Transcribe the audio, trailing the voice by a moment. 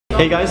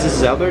Hey guys, this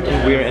is Albert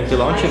and we're at the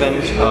launch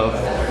event of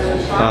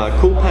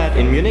Coolpad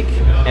in Munich,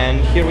 and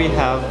here we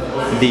have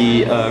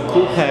the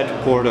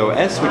Coolpad Porto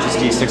S, which is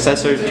the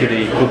successor to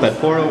the Coolpad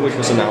Porto, which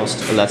was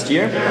announced last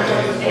year.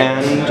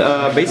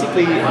 And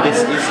basically this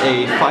is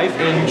a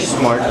 5-inch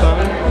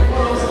smartphone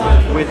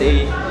with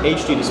a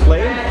HD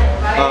display,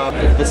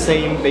 the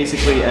same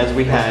basically as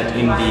we had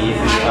in the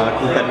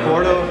Coolpad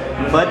Porto,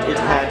 but it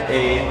had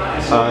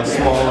a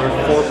smaller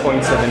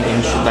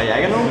 4.7-inch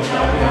diagonal.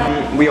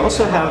 We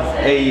also have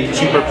a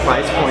cheaper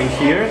price point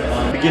here,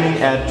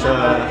 beginning at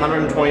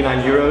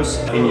 129 euros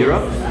in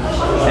Europe,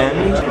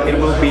 and it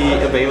will be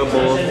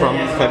available from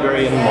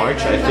February and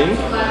March, I think.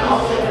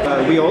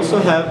 We also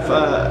have,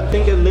 I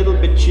think, a little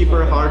bit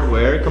cheaper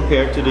hardware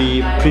compared to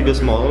the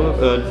previous model,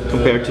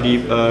 compared to the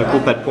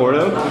Coolpad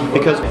Porto,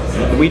 because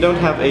we don't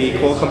have a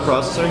Qualcomm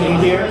processor in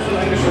here,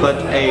 but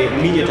a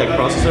MediaTek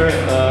processor,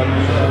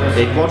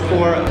 a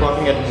quad-core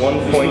clocking at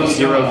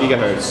 1.0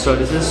 GHz. So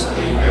this is,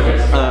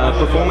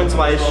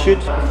 performance-wise, should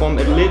perform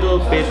a little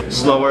bit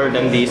slower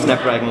than the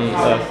Snapdragon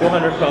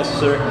 400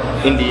 processor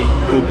in the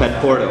Coolpad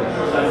Porto.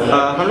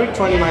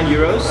 129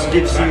 euros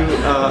gives you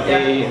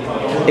a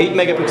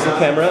 8-megapixel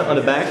camera on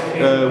the back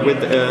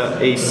with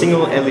a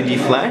single LED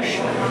flash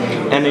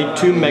and a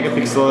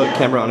 2-megapixel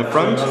camera on the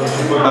front.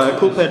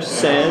 Coolpad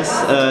says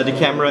the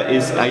camera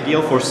is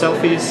ideal for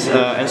selfies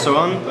and so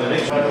on.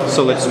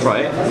 So let's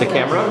try the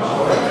camera.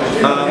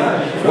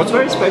 What's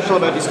very special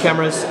about these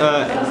cameras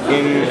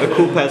in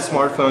Coolpad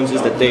smartphones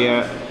is that they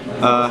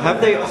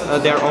have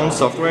their own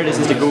software. This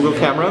is the Google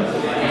camera.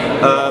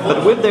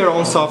 But with their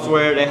own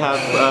software they have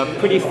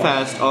pretty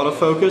fast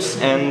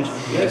autofocus and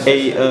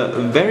a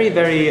very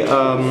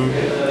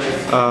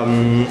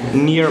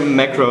near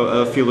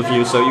macro field of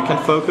view, so you can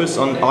focus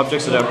on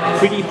objects that are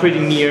pretty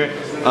near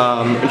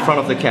in front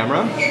of the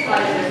camera.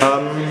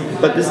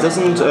 But this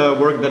doesn't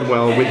work that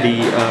well with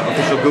the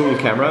official Google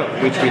camera,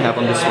 which we have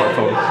on this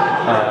smartphone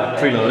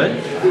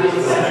preloaded.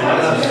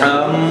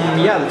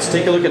 Yeah, let's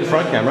take a look at the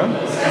front camera,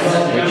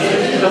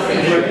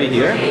 which should be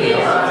here.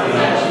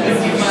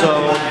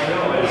 So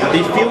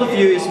the field of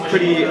view is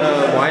pretty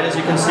wide, as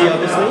you can see,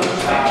 obviously.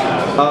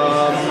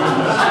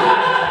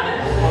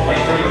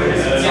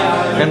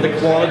 And the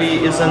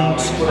quality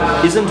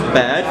isn't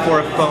bad for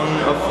a phone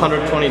of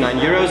 129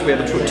 euros. We have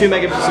a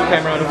 2-megapixel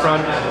camera on the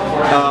front.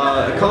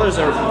 Colors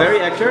are very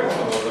accurate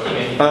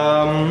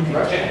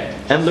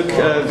and look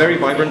very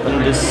vibrant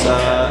on this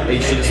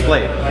HD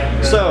display.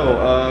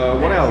 So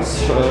what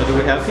else do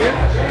we have here?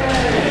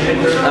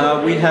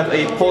 We have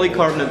a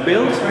polycarbonate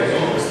build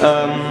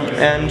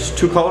and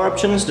 2 color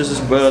options. This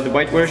is the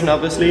white version,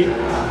 obviously,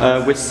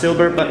 with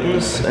silver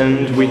buttons,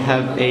 and we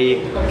have a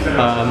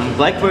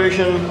black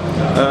version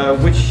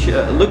which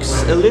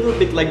looks a little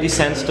bit like the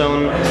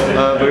sandstone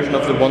version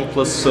of the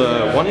OnePlus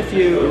One, if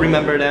you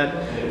remember that,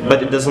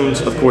 but it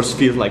doesn't, of course,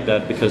 feel like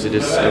that because it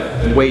is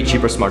a way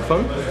cheaper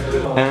smartphone.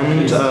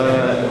 And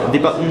the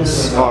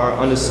buttons are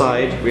on the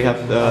side. We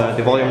have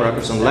the volume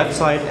rockers on the left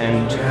side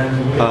and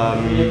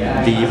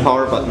the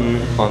power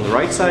button on the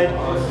right side.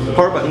 The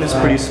power button is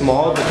pretty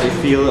small, but they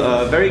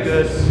feel very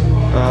good,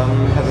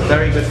 have a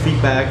very good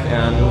feedback,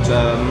 and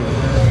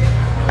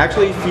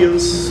actually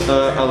feels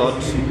a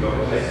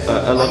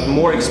lot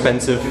more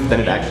expensive than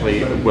it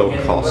actually will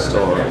cost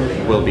or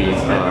will be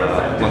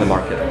on the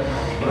market.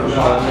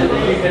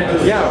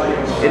 Yeah,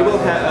 it will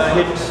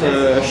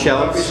hit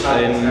shelves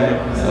in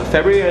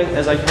February,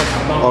 as I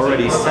have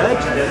already said,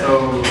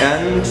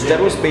 and that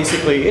was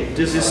basically it.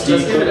 This is the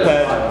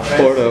Coolpad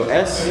Porto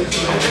S.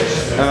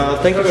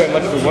 Thank you very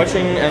much for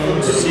watching,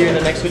 and see you in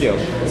the next video.